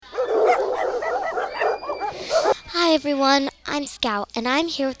Hi everyone, I'm Scout and I'm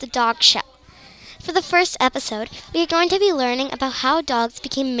here with the Dog Show. For the first episode, we are going to be learning about how dogs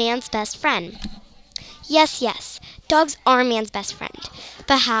became man's best friend. Yes, dogs are man's best friend.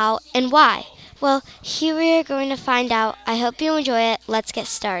 But how and why? Well, here we are going to find out. I hope you enjoy it. Let's get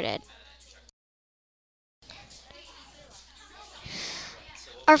started.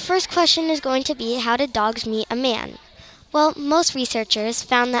 Our first question is going to be, how did dogs meet a man? Well, most researchers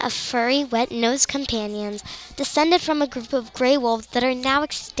found that furry, wet-nosed companions descended from a group of gray wolves that are now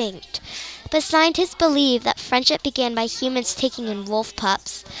extinct. But scientists believe that friendship began by humans taking in wolf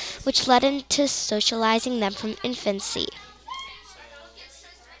pups, which led into socializing them from infancy.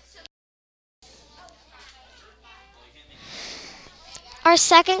 Our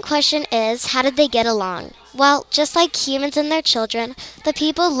second question is, how did they get along? Well, just like humans and their children, the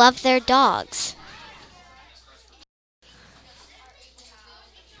people loved their dogs.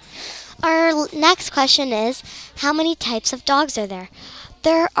 Our next question is, how many types of dogs are there?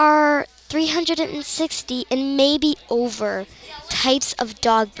 There are 360 and maybe over types of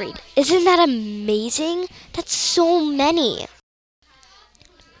dog breed. Isn't that amazing? That's so many.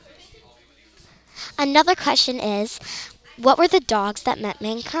 Another question is, what were the dogs that met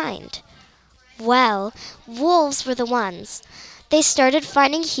mankind? Well, wolves were the ones. They started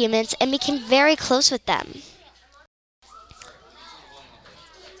finding humans and became very close with them.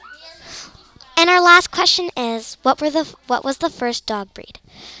 And our last question is, what was the first dog breed?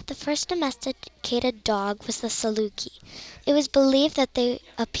 The first domesticated dog was the Saluki. It was believed that they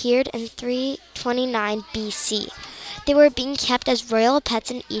appeared in 329 BC. They were being kept as royal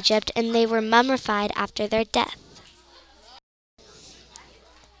pets in Egypt and they were mummified after their death.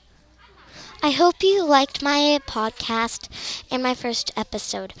 I hope you liked my podcast and my first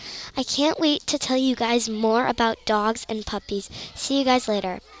episode. I can't wait to tell you guys more about dogs and puppies. See you guys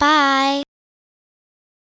later. Bye!